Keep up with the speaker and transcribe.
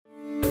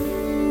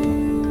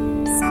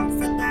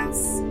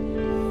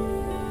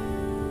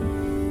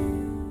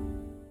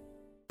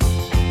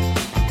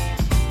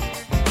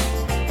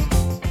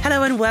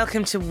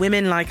welcome to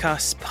Women Like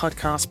Us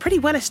podcast. Pretty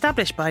well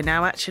established by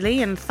now,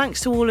 actually, and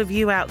thanks to all of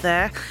you out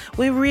there,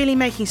 we're really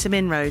making some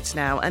inroads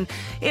now. And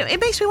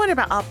it makes me wonder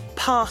about our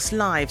past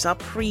lives, our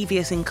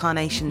previous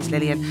incarnations,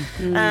 Lillian.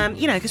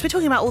 Because we're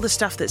talking about all the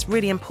stuff that's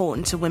really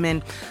important to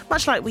women,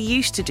 much like we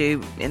used to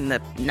do in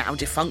the now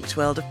defunct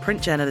world of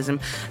print journalism.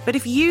 But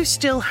if you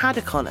still had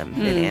a column,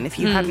 Lillian, if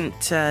you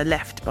hadn't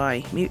left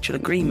by mutual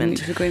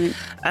agreement,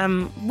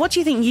 what do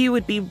you think you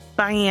would be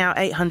banging out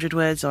 800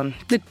 words on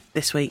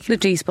this week? The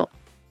G-spot.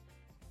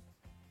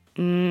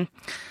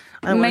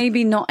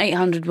 Maybe not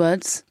 800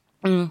 words,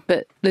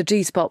 but the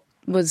G-spot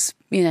was,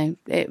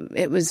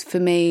 it was for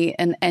me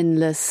an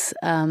endless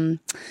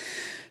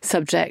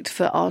subject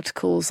for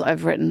articles.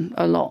 I've written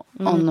a lot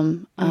on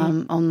them,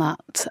 on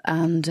that,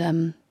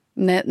 and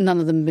none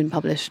of them have been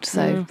published,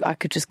 so I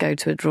could just go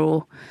to a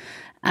drawer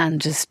and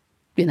just,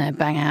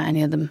 bang out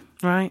any of them.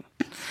 Right.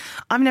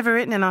 I've never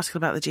written an article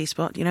about the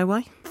G-spot. You know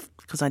why?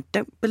 Because I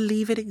don't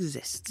believe it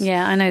exists.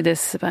 Yeah, I know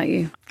this about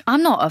you.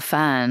 I'm not a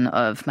fan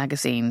of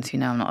magazines.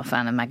 I'm not a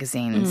fan of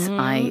magazines.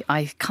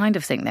 I kind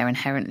of think they're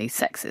inherently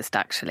sexist,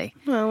 actually.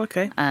 Oh,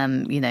 okay.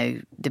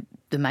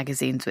 The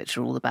magazines which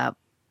are all about,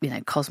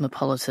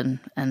 cosmopolitan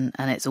and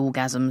its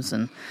orgasms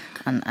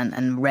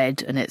and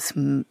red and its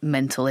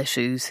mental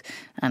issues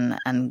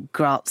and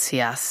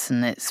gratias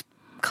and its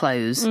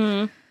clothes.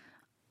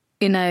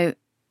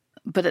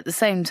 But at the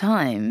same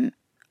time,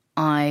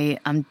 I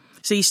am...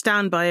 So you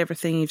stand by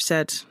everything you've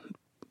said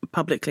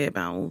publicly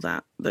about all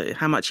that,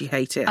 how much you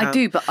hate it? I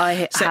do, but I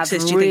have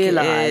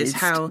realised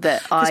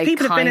that I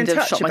kind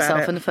of shot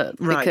myself in the foot,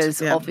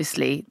 because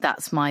obviously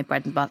that's my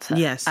bread and butter.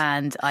 Yes.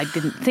 And I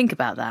didn't think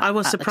about that. I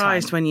was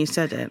surprised when you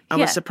said it. I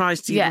was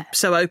surprised you were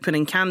so open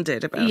and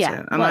candid about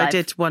it. And I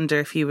did wonder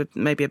if you were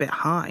maybe a bit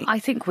high. I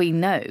think we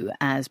know,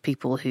 as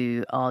people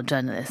who are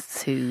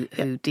journalists who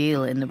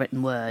deal in the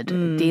written word,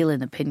 deal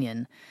in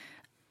opinion,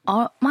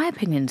 my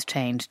opinions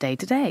change day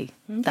to day.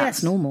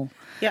 That's normal.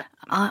 Yeah.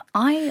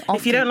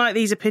 If you don't like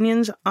these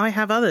opinions, I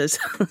have others.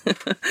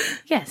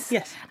 Yes.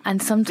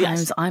 And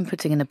sometimes I'm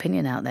putting an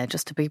opinion out there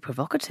just to be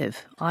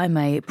provocative. I'm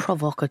a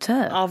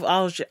provocateur.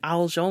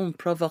 Valjean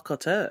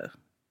provocateur.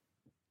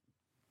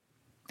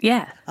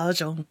 Yeah.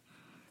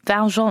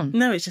 Valjean.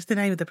 No, it's just the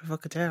name of the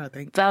provocateur, I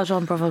think.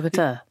 Valjean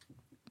provocateur.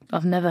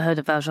 I've never heard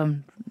of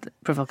Valjean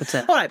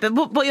provocateur. All right, but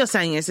what you're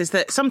saying is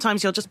that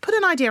sometimes you'll just put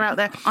an idea out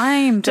there.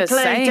 I'm just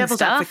saying devil's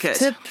advocate.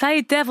 To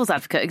play devil's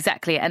advocate,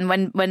 exactly. And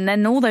when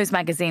then all those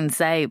magazines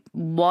say,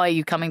 "Why are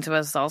you coming to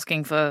us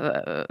asking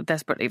for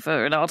desperately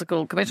for an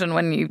article commission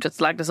when you just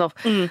slagged us off?"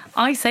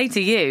 I say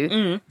to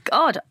you,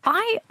 God,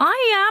 I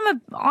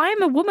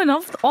am a woman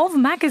of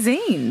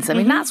magazines. I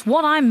mean, that's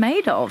what I'm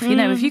made of.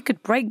 If you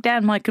could break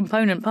down my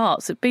component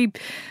parts, it'd be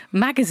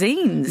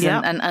magazines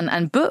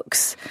and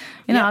books.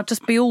 I'd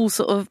just be all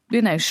sort of,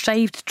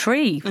 shaved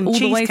tree and all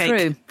the way cheesecake.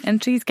 through.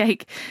 And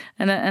cheesecake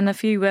and a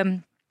few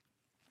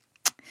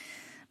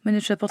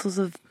miniature bottles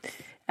of...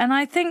 And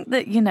I think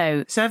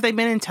that, So have they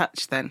been in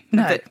touch then?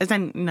 No.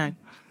 No.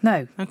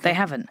 No, Okay. they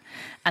haven't.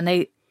 And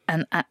they...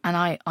 And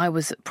I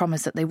was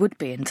promised that they would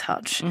be in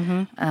touch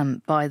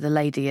by the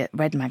lady at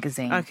Red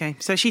Magazine. Okay,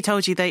 so she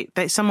told you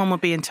that someone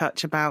would be in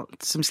touch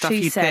about some stuff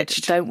you pitched.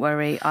 She said, "Don't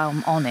worry,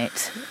 I'm on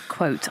it,"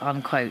 quote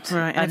unquote.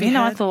 Right. And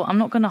I thought, I'm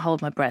not going to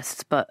hold my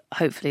breasts, but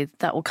hopefully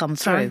that will come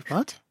through. Sorry,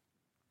 what?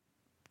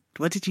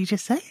 What did you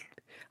just say?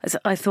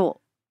 I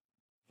thought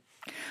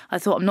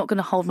I'm not going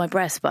to hold my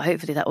breasts, but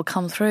hopefully that will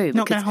come through.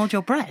 Not going to hold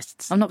your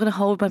breasts? I'm not going to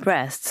hold my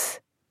breasts.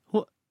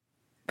 What?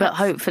 But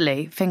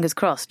hopefully, fingers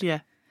crossed.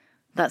 Yeah.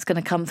 That's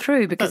going to come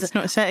through because... That's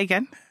not say it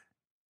again.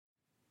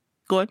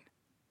 Go on.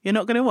 You're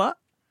not going to what?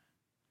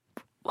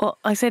 Well,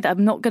 I said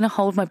I'm not going to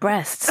hold my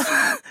breasts.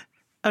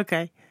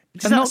 Okay.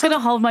 I'm not going to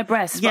hold my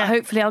breasts, but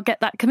hopefully I'll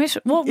get that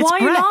commission. Well, why are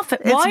you laughing?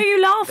 Why are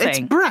you laughing? It's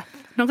breath.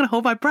 I'm not going to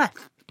hold my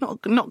breath.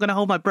 Not going to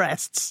hold my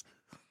breasts.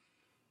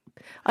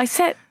 I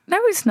said, no,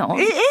 it's not.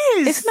 It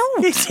is. It's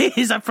not. It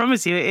is. I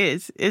promise you it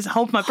is. It's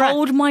hold my breath.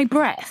 Hold my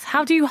breath.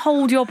 How do you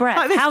hold your breath?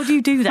 Like How do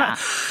you do that?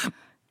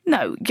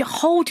 No, you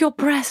hold your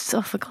breasts.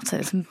 Oh, for God's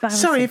sake, it's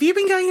embarrassing. Sorry, have you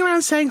been going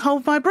around saying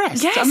hold my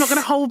breasts? Yes. I'm not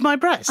going to hold my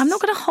breasts. I'm not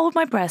going to hold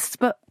my breasts,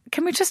 but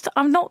can we just...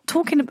 I'm not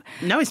talking about...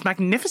 No, it's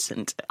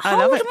magnificent. I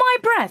Hold love it. my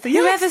breath. Yes.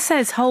 Whoever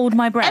says hold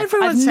my breath.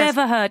 Everyone I've says-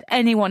 never heard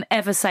anyone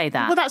ever say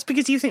that. Well, that's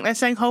because you think they're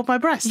saying hold my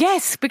breasts.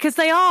 Yes, because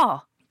they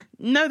are.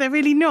 No, they're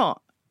really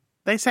not.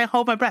 They say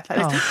hold my breath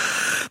like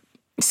this.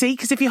 See,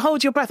 because if you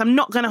hold your breath, I'm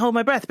not going to hold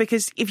my breath,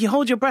 because if you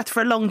hold your breath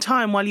for a long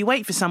time while you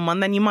wait for someone,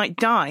 then you might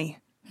die.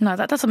 No,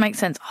 that doesn't make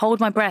sense. Hold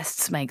my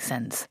breasts makes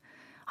sense.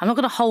 I'm not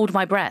going to hold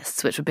my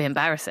breasts, which would be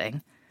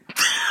embarrassing.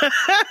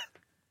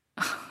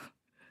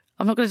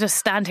 I'm not going to just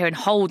stand here and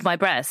hold my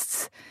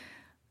breasts.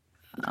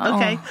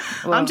 Okay.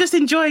 Well. I'm just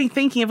enjoying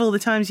thinking of all the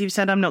times you've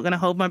said I'm not going to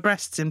hold my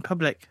breasts in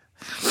public.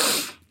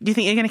 Do you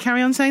think you're going to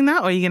carry on saying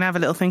that, or are you going to have a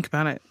little think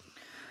about it?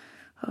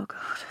 Oh, God.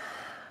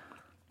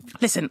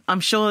 Listen,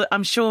 I'm sure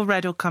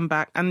Red will come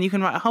back and you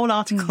can write a whole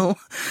article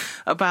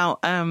about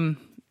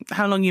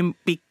how long you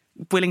be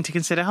willing to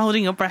consider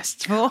holding your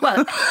breasts for.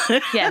 Well,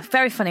 yeah,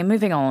 very funny.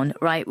 Moving on,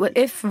 right? Well,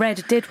 if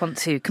Red did want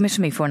to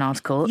commission me for an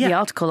article, the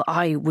article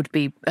I would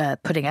be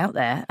putting out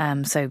there,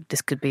 so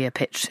this could be a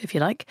pitch if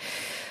you like,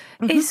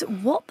 is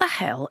what the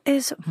hell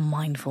is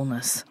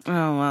mindfulness?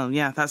 Oh, well,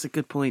 yeah, that's a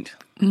good point.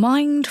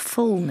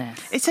 Mindfulness.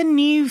 It's a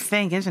new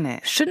thing, isn't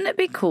it? Shouldn't it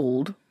be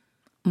called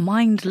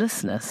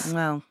mindlessness?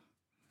 Well,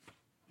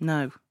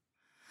 no.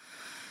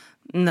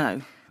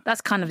 That's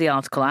kind of the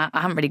article. I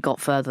haven't really got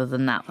further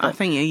than that. I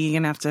think you're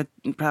going to have to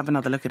have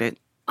another look at it.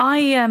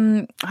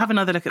 Have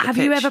another look at the Have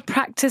pitch. you ever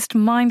practiced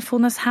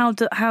mindfulness? How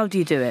do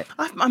you do it?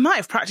 I might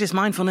have practiced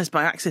mindfulness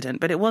by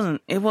accident, but it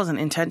wasn't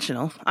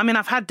intentional. I mean,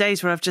 I've had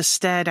days where I've just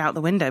stared out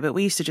the window, but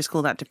we used to just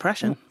call that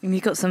depression. And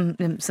you got some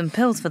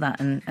pills for that,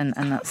 and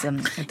that's a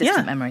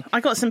distant memory. I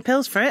got some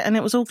pills for it, and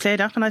it was all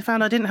cleared up, and I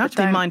found I didn't have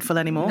to be mindful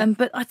anymore.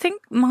 But I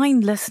think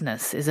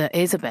mindlessness is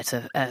a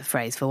better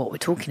phrase for what we're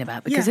talking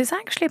about, because it's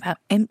actually about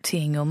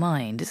emptying your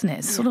mind, isn't it?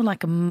 It's sort of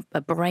like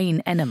a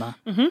brain enema.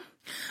 Mm-hmm.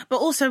 But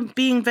also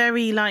being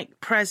very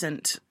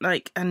present,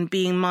 and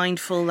being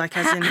mindful,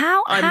 as in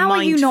how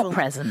are you not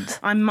present?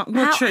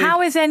 True.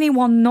 How is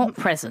anyone not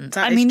present?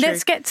 That is true.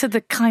 Let's get to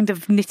the kind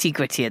of nitty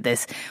gritty of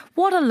this.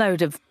 What a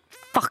load of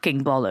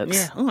fucking bollocks!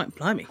 Yeah, all right,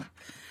 blimey.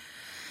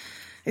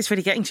 It's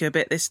really getting to you a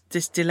bit. This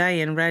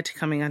delay in Red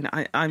coming, and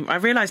I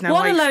realise now.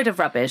 What a load of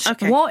rubbish!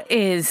 Okay. What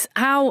is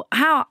how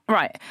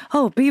right?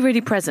 Oh, be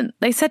really present.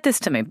 They said this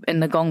to me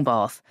in the gong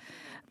bath.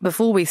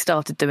 Before we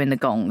started doing the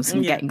gongs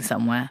and getting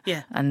somewhere,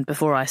 and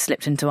before I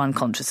slipped into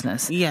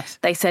unconsciousness,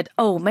 they said,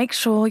 "Oh, make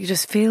sure you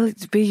just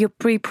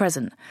be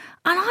present."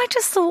 And I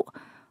just thought,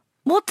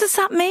 what does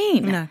that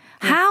mean? No.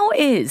 How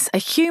is a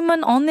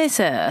human on this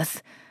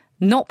earth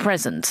not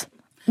present?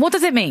 What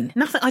does it mean?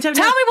 Nothing. I don't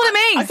know. Tell me what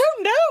it means. I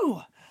don't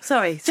know.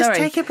 Sorry. Just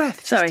take a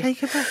breath. Sorry. Just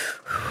take a breath.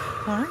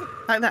 All right,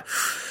 like that.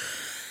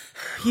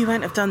 You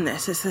won't have done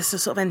this. It's this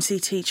sort of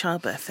NCT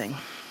childbirth thing.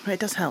 It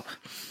does help.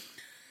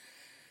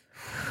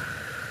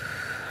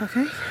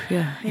 Okay.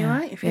 Yeah. You all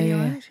right? You feeling all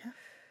right?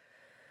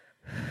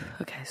 Yeah.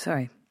 Okay.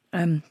 Sorry.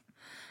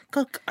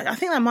 God, I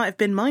think that might have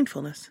been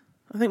mindfulness.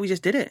 I think we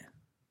just did it.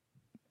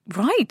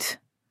 Right.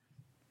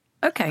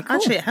 Okay. Cool.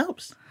 Actually, it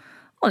helps.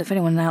 Well, if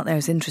anyone out there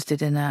is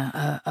interested in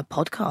a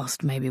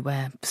podcast, maybe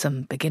where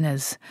some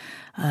beginners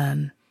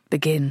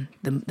begin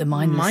the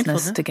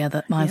mindfulness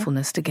together,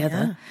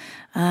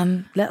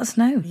 let us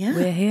know. Yeah.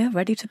 We're here,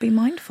 ready to be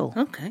mindful.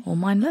 Okay. Or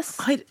mindless.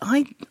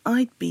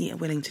 I'd be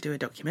willing to do a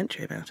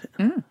documentary about it.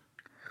 Mm.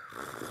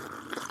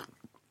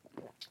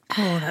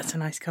 Oh, that's a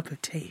nice cup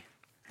of tea.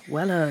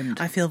 Well earned.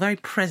 I feel very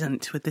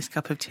present with this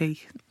cup of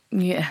tea.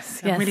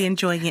 Yes, I'm really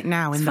enjoying it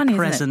now in the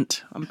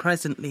present. I'm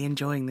presently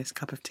enjoying this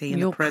cup of tea in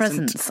the present.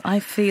 Your presence. I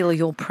feel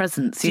your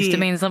presence. Used to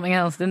mean something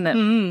else, didn't it?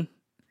 Mm.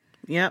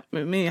 Yeah,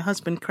 me and your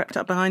husband crept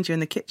up behind you in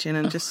the kitchen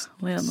and just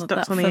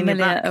stuck something in your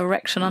back. Familiar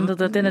erection under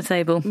the dinner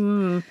table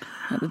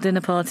at the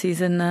dinner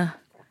parties and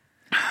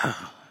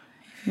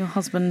your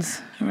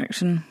husband's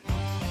erection.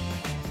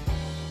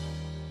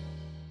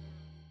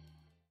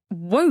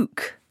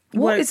 Woke.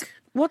 What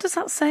does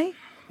that say?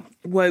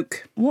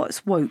 Woke.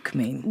 What's woke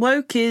mean?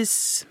 Woke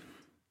is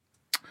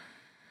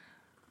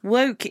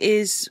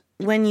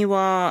when you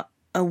are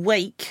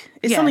awake.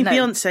 It's something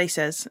Beyonce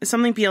says. It's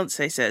something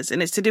Beyonce says,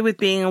 and it's to do with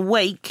being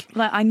awake.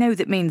 I know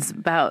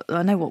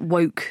I know what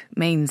woke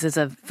means as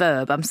a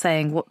verb. I'm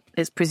saying what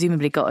it's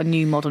presumably got a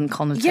new modern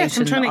connotation. Yes,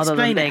 I'm trying to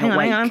explain it. Hang on,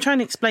 I'm trying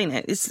to explain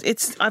it.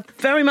 I've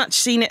very much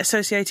seen it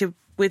associated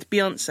with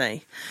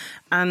Beyonce,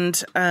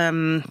 and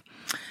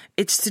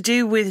it's to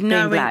do with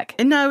knowing. Being black.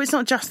 No, it's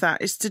not just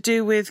that. It's to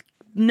do with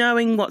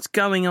knowing what's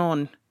going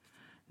on,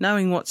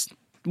 knowing what's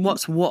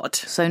what.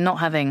 So not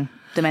having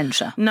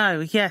dementia. No,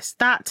 yes,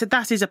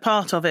 that is a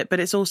part of it, but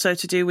it's also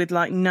to do with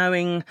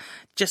knowing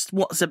just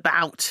what's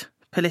about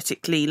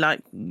politically,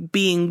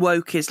 being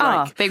woke is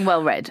being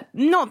well read.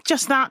 Not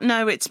just that,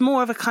 no, it's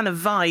more of a kind of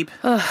vibe.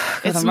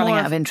 I'm running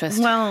out of interest.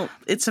 Well,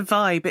 it's a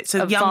vibe. It's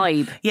a young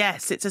vibe.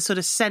 Yes, it's a sort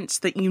of sense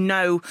that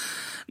you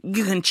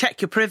can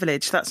check your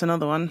privilege. That's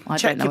another one. I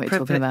don't know what you're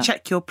talking about.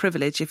 Check your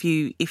privilege. If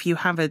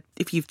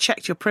you've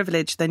checked your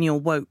privilege, then you're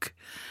woke.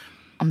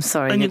 I'm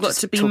sorry. And you've got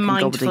to be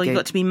mindful. You've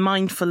got to be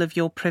mindful of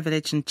your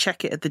privilege and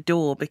check it at the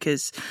door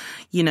because,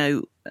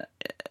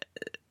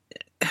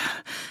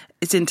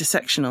 it's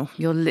intersectional.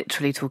 You're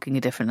literally talking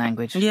a different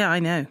language. Yeah, I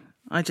know.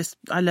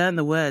 I learned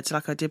the words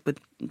like I did with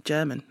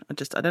German. I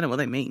don't know what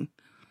they mean.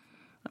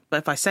 But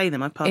if I say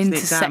them, I pass the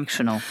exam.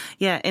 Intersectional.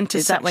 Yeah, intersectional.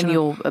 Is that when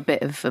you're a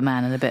bit of a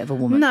man and a bit of a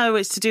woman? No,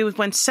 it's to do with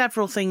when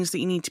several things that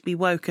you need to be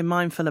woke and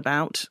mindful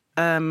about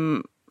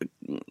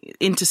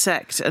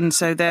intersect, and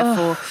so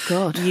therefore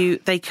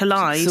they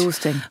collide. It's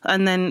exhausting.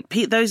 And then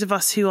those of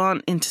us who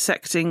aren't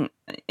intersecting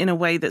in a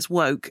way that's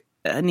woke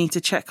need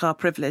to check our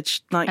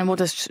privilege. And what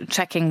does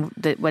checking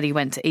whether you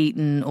went to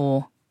Eton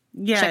or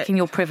checking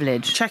your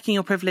privilege? Checking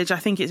your privilege, I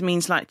think it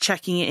means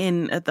checking it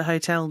in at the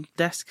hotel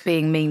desk.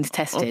 Being means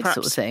tested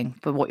sort of thing,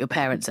 for what your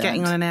parents earned.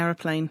 Getting on an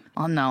aeroplane.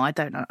 Oh no, I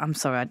don't know. I'm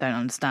sorry, I don't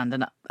understand.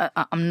 And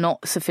I'm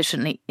not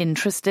sufficiently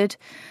interested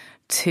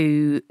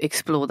to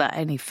explore that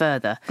any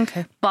further.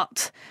 Okay.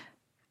 But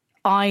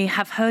I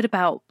have heard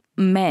about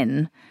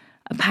men,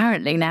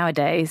 apparently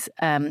nowadays,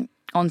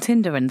 on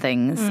Tinder and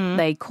things,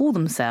 they call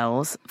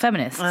themselves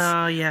feminists.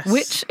 Oh, yes.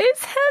 Which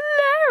is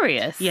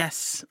hilarious.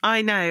 Yes,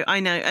 I know.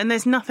 And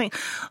there's nothing,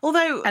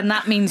 although... And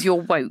that means you're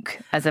woke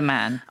as a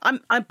man.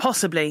 I'm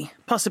possibly.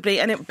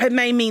 And it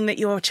may mean that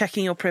you're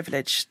checking your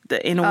privilege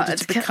that in order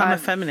to become a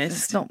feminist.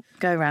 Let's not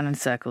go around in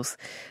circles.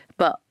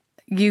 But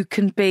you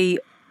can be...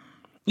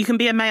 You can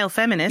be a male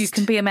feminist. You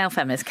can be a male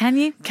feminist. Can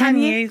you? Can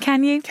you?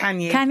 Can you? Can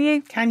you? Can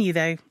you? Can you,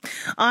 though?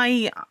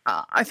 I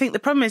think the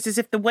problem is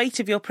if the weight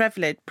of your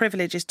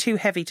privilege is too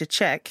heavy to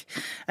check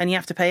and you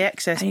have to pay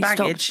excess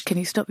baggage... Can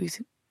you stop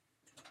using...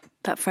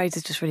 That phrase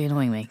is just really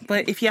annoying me.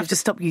 But if you have to...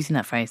 Just stop using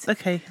that phrase.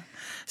 Okay.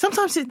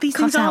 Sometimes these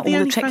Cut things aren't out the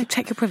all only...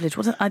 check your privilege.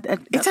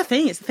 It's a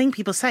thing. It's the thing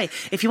people say.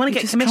 If you want to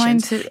get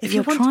commissions... If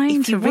you're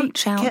trying to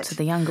reach out to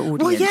the younger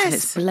audience, well, yes, and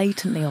it's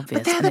blatantly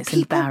obvious but and it's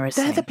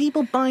embarrassing. They're the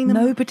people buying them.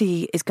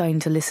 Nobody is going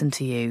to listen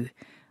to you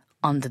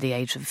under the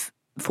age of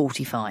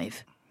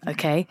 45.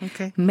 Okay?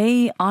 Okay.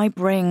 Me, I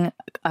bring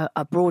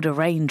a broader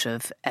range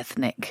of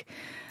ethnic...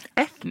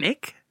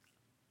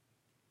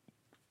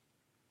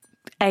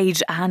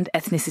 age and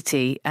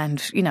ethnicity, and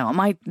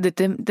the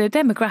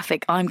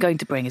demographic I'm going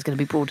to bring is going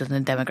to be broader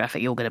than the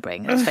demographic you're going to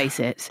bring. Let's face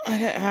it. I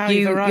don't know how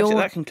you've arrived at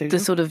that conclusion.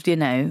 The sort of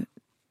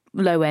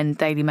low end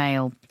Daily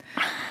Mail,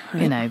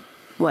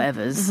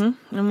 whatevers.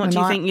 Mm-hmm. And what do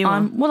you think you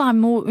are? Well, I'm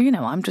more.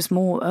 I'm just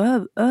more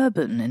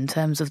urban in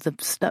terms of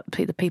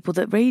the people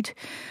that read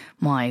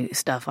my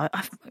stuff.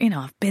 I've been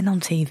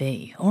on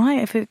TV. All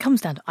right, if it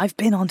comes down to, I've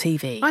been on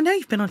TV. I know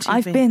you've been on TV.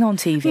 I've been on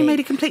TV. You made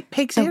a complete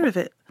pig's ear of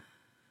it.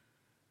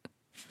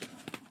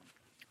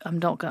 We're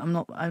going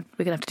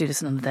to have to do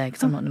this another day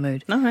because I'm not in the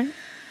mood. All right.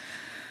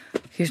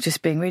 You're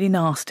just being really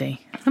nasty.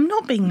 I'm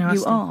not being nasty.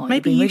 You are.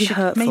 Maybe you're being you really should.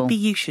 hurtful. Maybe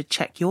you should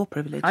check your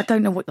privilege. I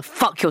don't know what the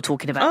fuck you're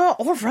talking about.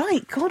 Oh, all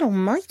right. God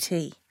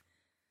Almighty.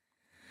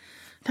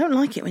 Don't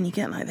like it when you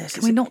get like this.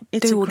 Can we not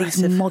do all these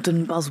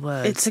modern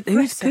buzzwords? It's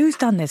aggressive. Who's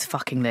done this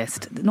fucking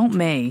list? Not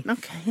me.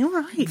 Okay, all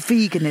right.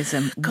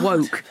 Veganism,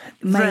 woke,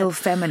 male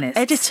feminist.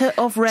 Editor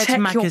of Red Check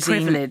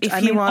Magazine. Your privilege.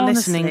 If you are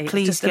honestly, listening,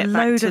 please just get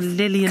back to of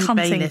Lillian cunting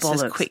Bayliss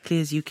as bollocks. quickly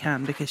as you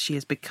can because she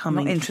is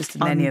becoming Not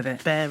interested in any of it.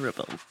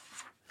 unbearable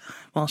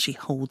while she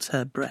holds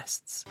her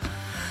breasts.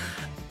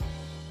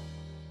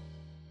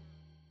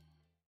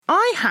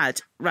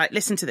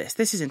 Listen to this.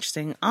 This is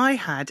interesting. I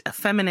had a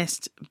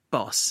feminist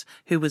boss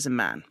who was a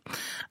man.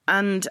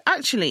 And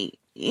actually,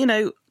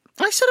 I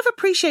sort of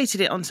appreciated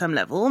it on some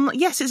level.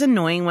 Yes, it's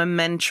annoying when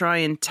men try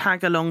and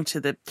tag along to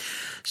the,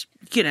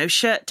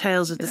 shirt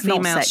tails of the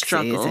female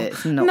struggle.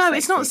 Is it?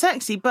 It's not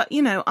sexy, but,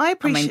 I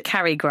appreciate... I mean,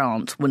 Cary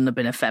Grant wouldn't have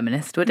been a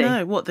feminist, would he?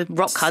 No, the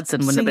Rock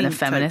Hudson wouldn't have been a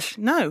feminist. Coach.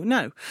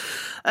 No.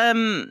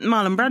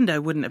 Marlon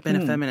Brando wouldn't have been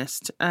a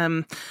feminist.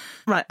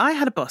 I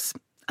had a boss,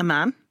 a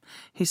man,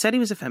 who said he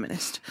was a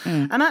feminist.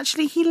 And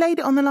actually, he laid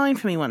it on the line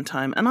for me one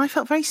time, and I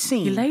felt very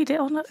seen. You laid it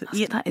on it?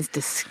 Yeah. That is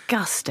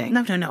disgusting.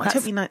 No, I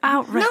don't mean that.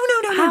 Outrageous.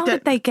 No. How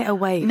did they get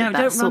away with that?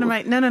 No, don't run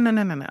away.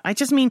 No. I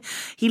just mean,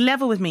 he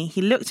leveled with me.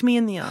 He looked me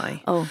in the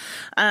eye. Oh.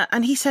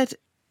 And he said,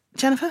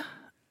 Jennifer,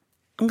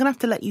 I'm going to have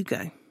to let you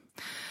go.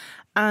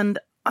 And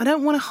I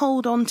don't want to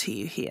hold on to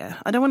you here.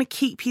 I don't want to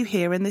keep you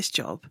here in this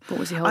job. What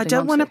was he holding on to? I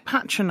don't want to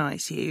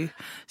patronise you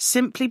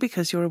simply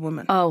because you're a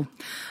woman. Oh.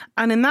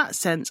 And in that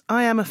sense,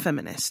 I am a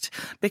feminist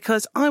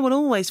because I will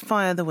always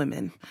fire the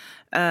women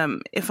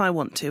if I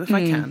want to, if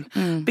I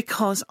can,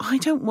 because I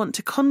don't want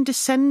to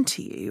condescend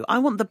to you. I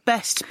want the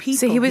best people.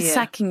 So he was here.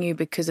 sacking you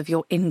because of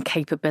your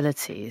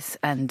incapabilities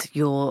and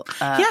your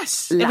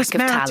yes, lack it was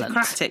of talent.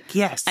 Meritocratic,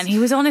 yes. And he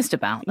was honest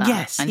about that.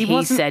 Yes. And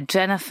he said,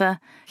 Jennifer,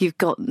 you've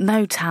got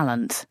no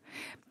talent.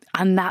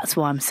 And that's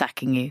why I'm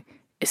sacking you.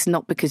 It's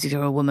not because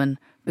you're a woman,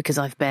 because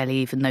I've barely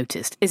even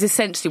noticed, is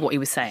essentially what he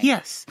was saying.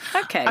 Yes.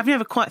 Okay. I've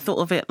never quite thought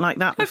of it like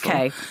that before.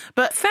 Okay.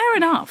 But fair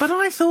enough. But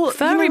I thought,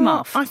 fair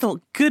enough. I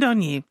thought, good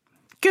on you.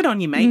 Good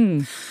on you,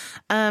 mate.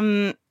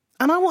 And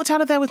I walked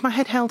out of there with my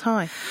head held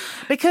high.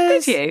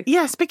 Because, did you?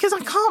 Yes, because I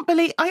can't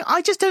believe,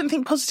 I just don't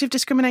think positive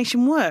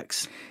discrimination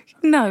works.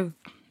 No.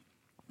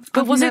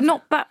 But was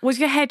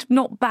your head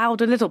not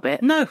bowed a little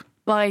bit? No.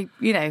 By,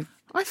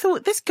 I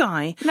thought, this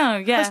guy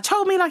has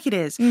told me like it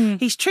is.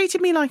 He's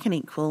treated me like an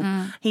equal.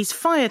 He's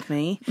fired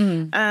me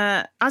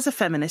as a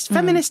feminist to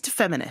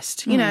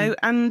feminist,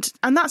 and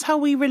that's how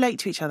we relate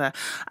to each other.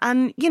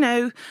 And,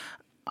 And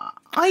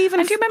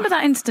do you remember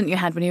that instant you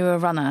had when you were a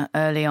runner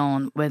early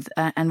on with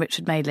and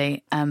Richard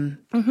Madeley?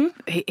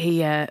 He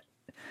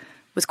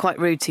was quite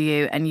rude to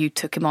you and you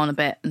took him on a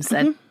bit and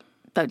said,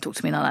 don't talk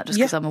to me like that just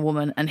because I'm a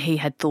woman. And he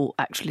had thought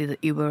actually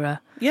that you were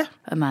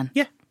a man.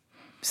 Yeah.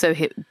 So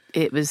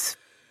it was...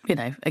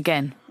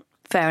 again,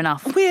 fair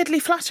enough. Weirdly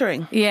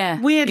flattering.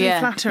 Yeah. Weirdly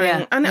flattering.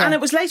 Yeah, and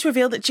it was later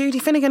revealed that Judy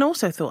Finnegan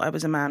also thought I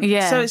was a man.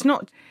 Yeah. So it's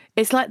not...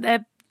 It's like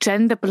they're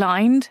gender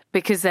blind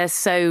because they're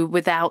so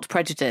without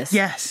prejudice.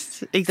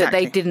 Yes, exactly. That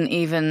they didn't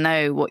even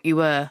know what you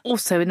were.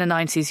 Also in the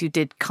 90s, you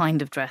did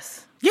kind of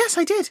dress Yes,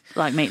 I did.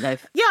 Like Meatloaf.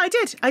 Yeah, I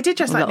did. I did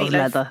dress A like lot of Meatloaf.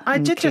 leather I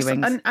and did dress key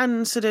rings.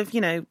 and sort of,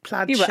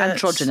 plaid You were shirts.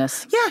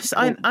 androgynous. Yes,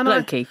 Or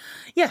blokey.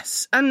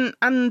 Yes, and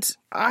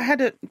I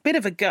had a bit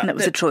of a gut. That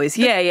was a choice.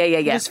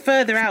 Yeah. Was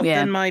further out Yeah.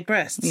 than my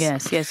breasts.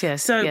 Yes.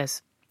 So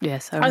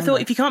yes. I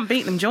thought if you can't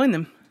beat them, join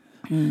them.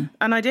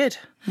 And I did.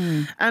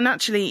 And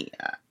actually,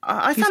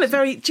 I found it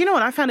very... Do you know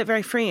what? I found it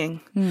very freeing.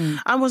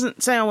 I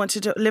wasn't saying I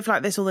wanted to live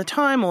like this all the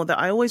time or that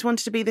I always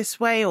wanted to be this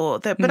way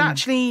but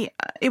actually,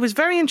 it was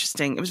very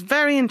interesting. It was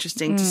very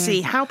interesting to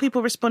see how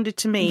people responded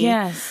to me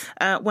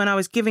when I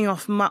was giving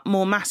off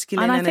more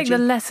masculine energy. And I think the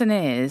lesson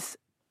is,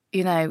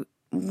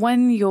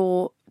 when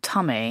your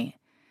tummy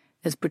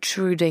is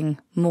protruding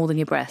more than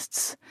your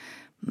breasts,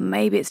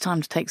 maybe it's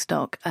time to take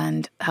stock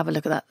and have a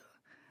look at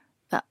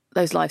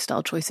those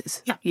lifestyle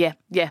choices. Yeah.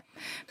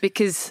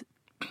 Because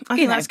I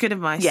think that's good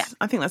advice. Yeah.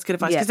 I think that's good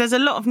advice because there's a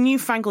lot of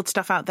newfangled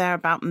stuff out there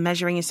about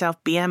measuring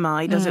yourself,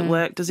 BMI. Does it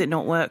work? Does it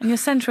not work? And your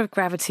centre of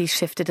gravity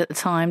shifted at the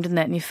time, didn't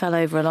it? And you fell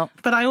over a lot.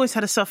 But I always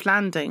had a soft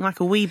landing, like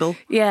a weeble.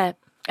 Yeah.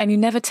 And you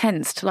never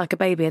tensed like a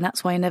baby, and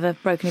that's why you never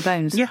broke any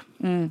bones. Yeah.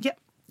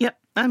 Yep.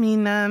 I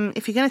mean,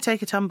 if you're going to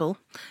take a tumble,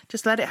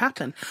 just let it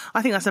happen.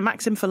 I think that's a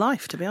maxim for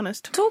life, to be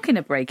honest. Talking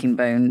of breaking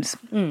bones,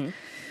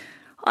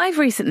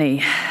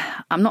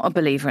 I'm not a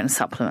believer in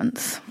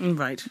supplements.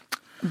 Right.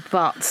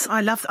 But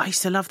I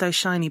used to love those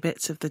shiny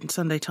bits of the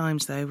Sunday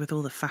Times, though, with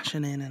all the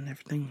fashion in and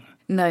everything.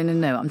 No.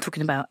 I'm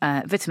talking about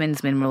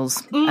vitamins,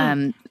 minerals,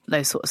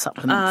 those sort of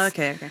supplements.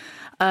 Okay.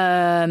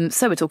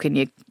 So we're talking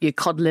your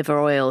cod liver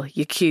oil,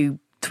 your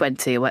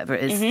Q20 or whatever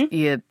it is,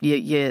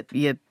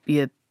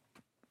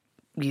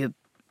 your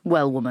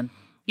well woman.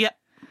 Yep.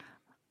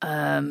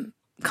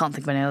 Can't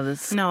think of any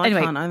others. No, anyway,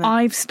 I can't either.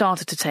 I've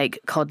started to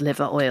take cod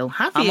liver oil.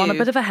 Have I'm on a you?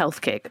 bit of a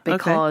health kick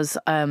because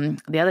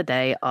the other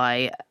day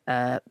I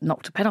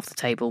knocked a pen off the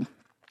table,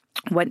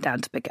 went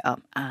down to pick it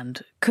up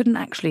and couldn't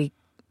actually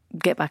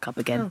get back up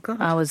again. Oh, God.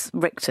 I was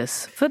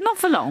rictus not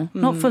for long,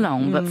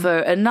 but for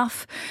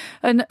enough,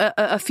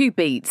 a few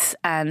beats,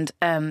 and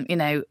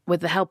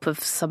with the help of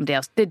somebody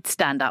else, did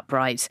stand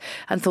upright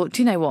and thought,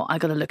 do you know what? I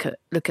got to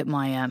look at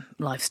my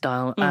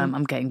lifestyle.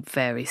 I'm getting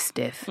very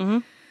stiff.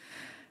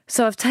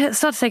 So I've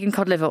started taking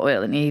cod liver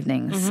oil in the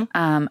evenings,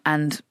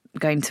 and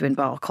going to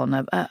embark on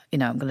I'm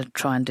going to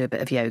try and do a bit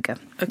of yoga.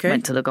 Okay.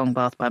 Went to the Gong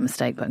Bath by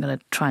mistake, but I'm going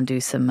to try and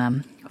do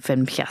some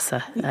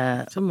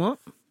vinyasa. Some what?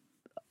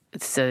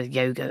 It's a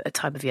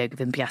type of yoga,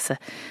 vinyasa,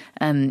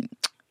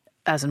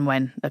 as and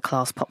when a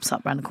class pops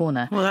up around the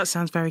corner. Well, that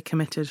sounds very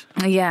committed.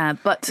 Yeah,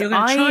 but You're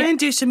going to try and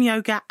do some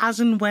yoga as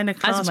and when a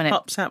class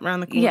pops up around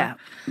the corner. Yeah,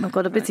 I've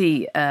got a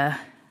busy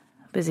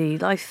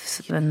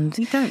life, and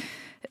You don't.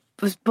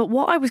 But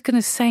what I was going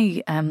to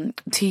say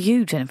to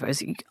you, Jennifer,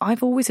 is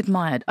I've always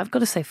admired, I've got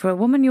to say, for a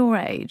woman your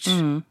age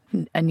and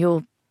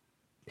your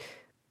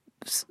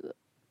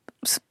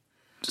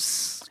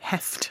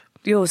Heft.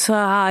 your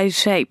size,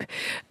 shape,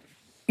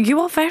 you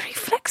are very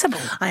flexible.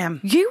 I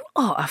am. You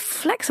are a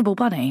flexible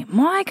bunny.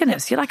 My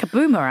goodness, you're like a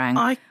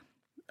boomerang.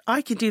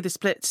 I could do the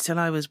splits till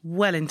I was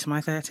well into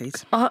my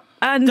 30s.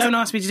 And Don't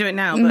ask me to do it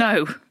now. But...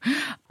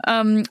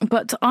 No.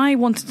 But I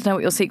wanted to know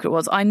what your secret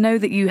was. I know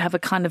that you have a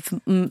kind of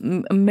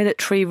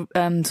military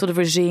sort of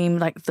regime,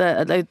 like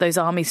those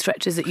army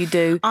stretches that you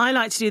do. I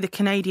like to do the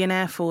Canadian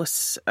Air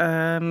Force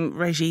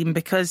regime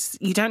because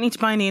you don't need to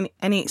buy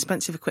any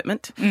expensive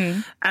equipment.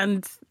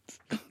 And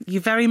you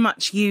very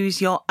much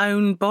use your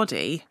own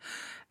body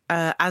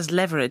as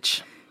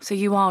leverage. So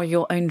you are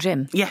your own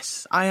gym?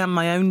 Yes, I am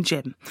my own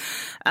gym.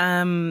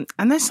 And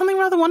there's something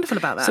rather wonderful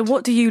about that. So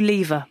what do you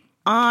lever?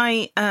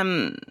 I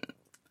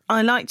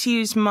like to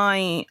use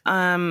my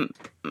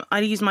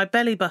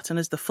belly button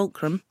as the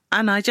fulcrum,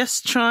 and I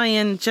just try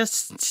and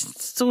just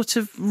sort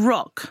of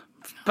rock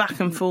back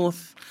and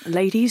forth.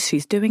 Ladies,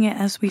 she's doing it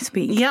as we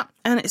speak. Yeah,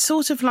 and it's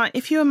sort of like,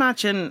 if you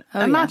imagine,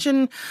 I don't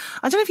know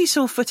if you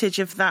saw footage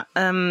of that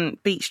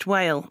beached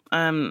whale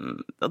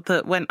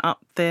that went up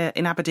there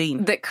in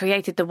Aberdeen. That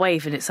created the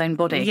wave in its own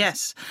body.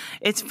 Yes,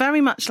 it's very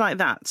much like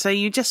that. So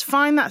you just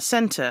find that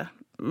centre.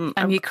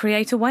 And you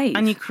create a wave.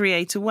 And you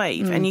create a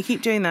wave, and you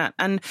keep doing that.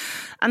 And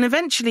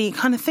eventually,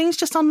 kind of things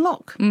just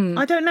unlock.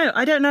 I don't know.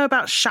 I don't know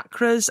about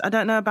chakras. I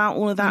don't know about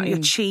all of that, your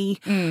chi,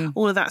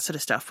 all of that sort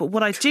of stuff. But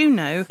what I do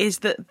know is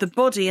that the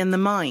body and the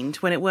mind,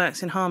 when it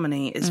works in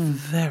harmony, is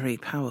very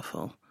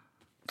powerful.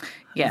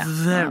 Yeah.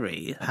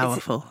 Very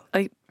powerful.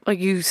 Are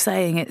you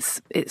saying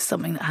it's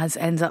something that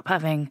ends up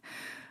having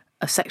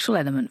a sexual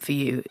element for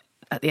you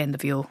at the end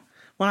of your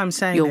What I'm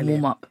saying, your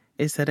warm-up?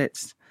 Is that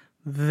it's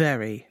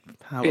very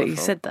powerful. Yeah, you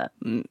said that.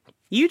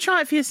 You try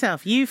it for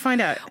yourself. You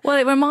find out. Well,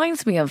 it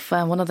reminds me of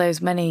one of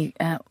those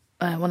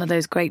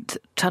great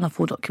Channel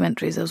 4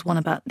 documentaries. There was one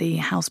about the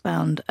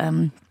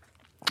housebound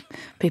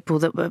people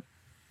that were,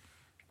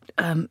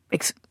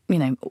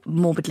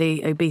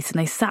 morbidly obese, and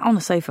they sat on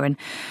a sofa,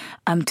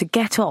 and to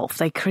get off,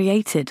 they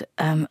created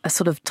a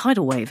sort of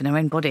tidal wave in their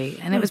own body,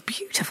 and it was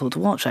beautiful to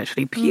watch.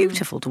 Actually,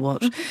 beautiful to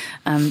watch.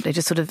 They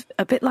just sort of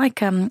a bit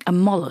like a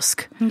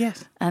mollusk.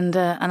 Yes, and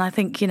I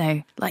think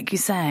like you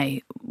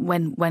say,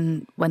 when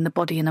the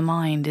body and the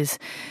mind is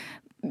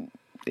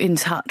in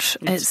touch.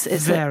 It's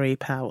very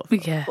powerful.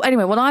 Yeah.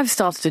 Anyway, what I've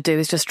started to do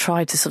is just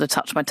try to sort of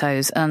touch my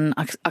toes, and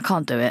I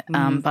can't do it, but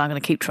I'm going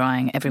to keep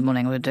trying every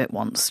morning. I'm going to do it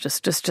once.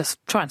 Just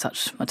try and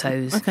touch my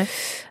toes. Okay.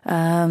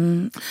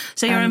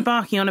 So you're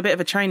embarking on a bit of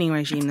a training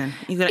regime then?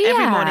 Every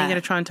morning you're going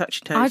to try and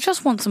touch your toes? I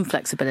just want some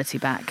flexibility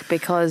back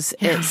because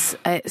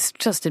it's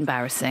just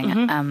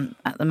embarrassing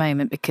at the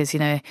moment because,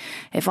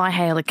 if I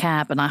hail a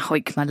cab and I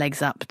hoik my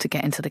legs up to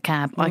get into the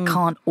cab, I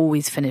can't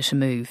always finish a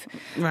move.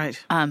 Right.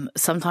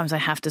 Sometimes I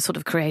have to sort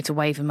of create a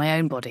wave in my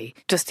own body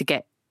just to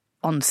get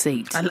on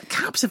seat.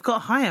 Cabs have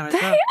got higher as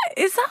well.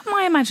 Is that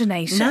my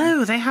imagination?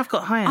 No, they have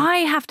got higher. I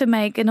have to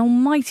make an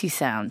almighty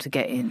sound to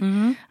get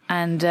in,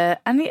 and a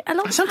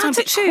lot of sometimes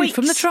attitude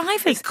from the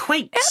drivers. It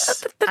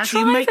quakes. The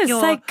drivers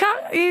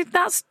say,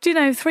 "That's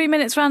 3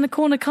 minutes round the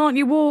corner. Can't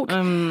you walk?"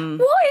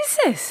 What is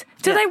this?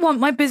 Do they want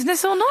my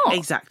business or not?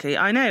 Exactly,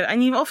 I know.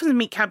 And you often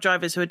meet cab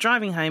drivers who are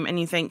driving home, and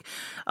you think,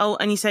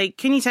 and you say,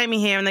 "Can you take me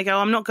here?" And they go,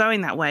 "I'm not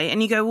going that way."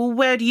 And you go, "Well,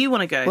 where do you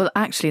want to go?" Well,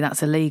 actually,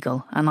 that's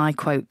illegal, and I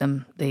quote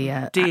them the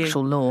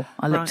actual law.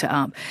 I looked it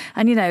up,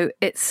 and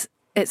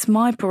it's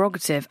my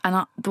prerogative.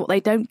 And what they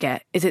don't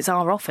get is it's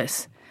our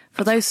office.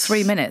 For those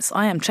 3 minutes,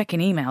 I am checking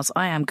emails,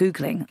 I am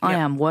Googling, I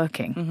am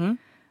working,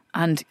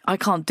 and I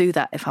can't do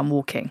that if I'm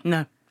walking.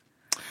 No.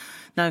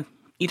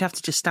 You'd have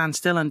to just stand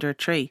still under a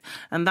tree,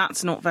 and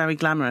that's not very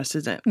glamorous,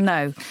 is it?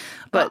 No,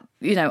 but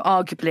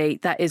arguably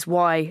that is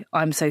why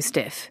I'm so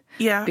stiff.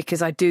 Yeah,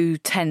 because I do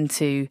tend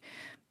to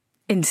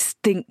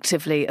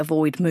instinctively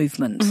avoid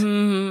movement.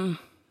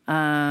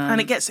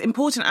 And it gets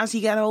important as you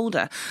get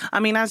older.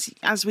 I mean,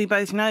 as we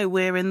both know,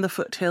 we're in the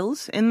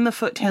foothills.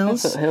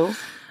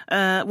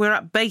 We're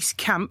at base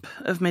camp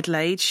of middle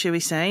age, shall we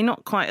say?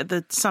 Not quite at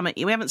the summit.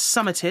 We haven't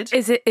summited.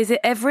 Is it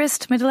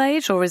Everest middle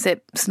age or is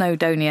it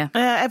Snowdonia?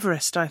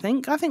 Everest, I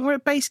think. I think we're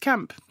at base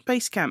camp. I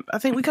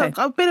think we've got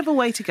a bit of a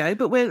way to go,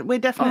 but we're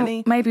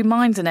definitely. Maybe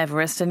mine's an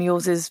Everest and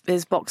yours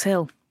is Box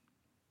Hill.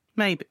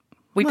 Maybe.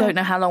 We don't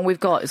know how long we've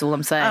got, is all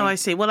I'm saying. Oh, I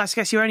see. Well, I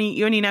guess you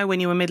only know when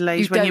you were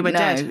middle-aged, when you were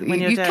dead. When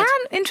you're dead. You can,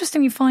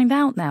 interestingly, find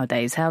out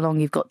nowadays how long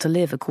you've got to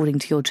live according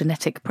to your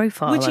genetic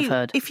profile, I've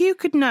heard. If you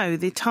could know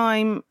the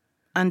time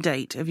and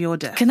date of your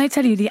death. Can they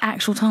tell you the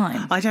actual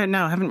time? I don't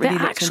know. I haven't really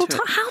looked into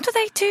it. How do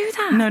they do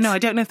that? No, I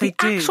don't know if they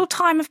do. The actual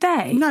time of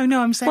day? No,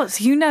 I'm saying... What,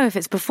 so you know if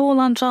it's before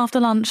lunch, after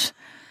lunch?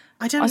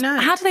 I don't know.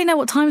 How do they know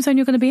what time zone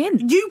you're going to be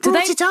in? You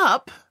brought it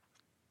up.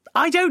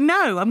 I don't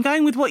know. I'm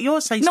going with what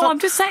you're saying. No, I'm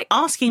just saying...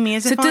 asking me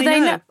as if I know. So do they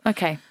know?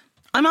 Okay.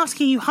 I'm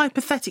asking you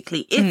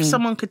hypothetically, if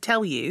someone could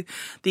tell you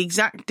the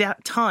exact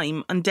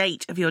time and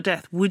date of your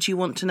death, would you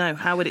want to know?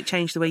 How would it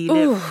change the way you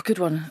live? Oh, good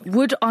one.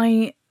 Would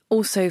I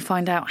also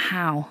find out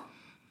how?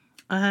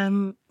 I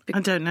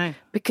don't know.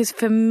 Because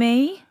for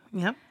me,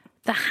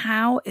 the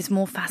how is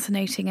more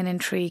fascinating and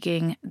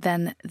intriguing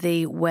than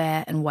the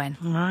where and when.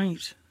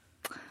 Right.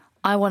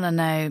 I want to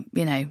know,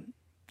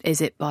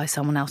 is it by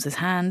someone else's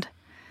hand?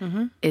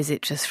 Is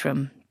it just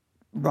from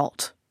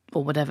rot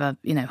or whatever,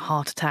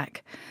 heart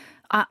attack?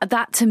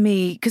 That to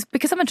me,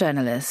 because I'm a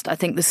journalist, I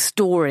think the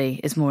story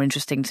is more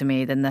interesting to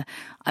me than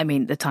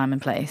the time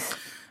and place.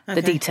 Okay,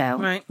 the detail.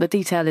 Right. The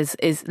detail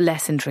is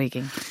less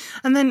intriguing.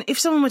 And then if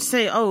someone would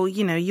say,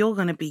 you're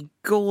going to be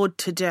gored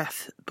to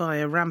death by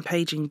a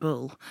rampaging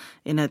bull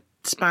in a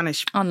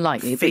Spanish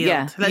unlikely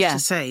field, but let's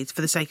just say,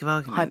 for the sake of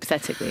argument.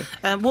 Hypothetically.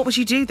 What would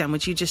you do then?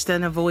 Would you just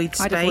then avoid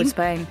Spain? I'd avoid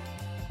Spain.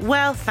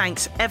 Well,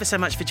 thanks ever so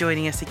much for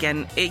joining us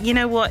again. You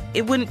know what?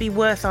 It wouldn't be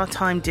worth our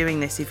time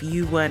doing this if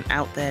you weren't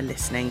out there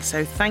listening.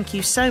 So thank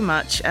you so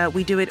much.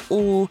 We do it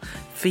all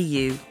for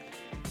you.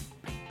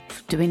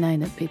 Do we know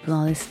that people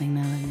are listening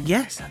now?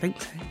 Yes, I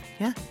think so.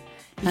 Yeah.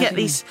 You get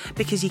these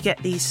because you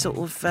get these sort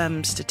of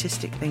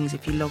statistic things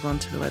if you log on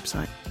to the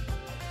website.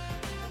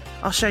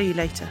 I'll show you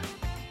later.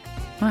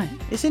 Right.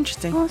 It's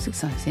interesting. Oh, that's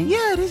exciting.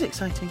 Yeah, it is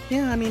exciting.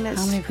 Yeah, I mean,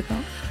 how many have we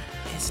got?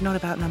 It's not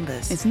about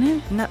numbers. Isn't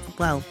it? No,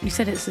 well... You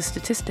said it's a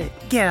statistic.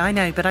 Yeah, I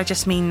know, but I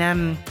just mean...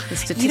 the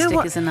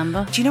statistic is a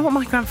number. Do you know what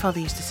my grandfather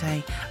used to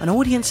say? An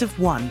audience of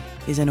one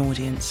is an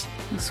audience.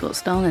 That's what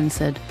Stalin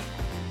said.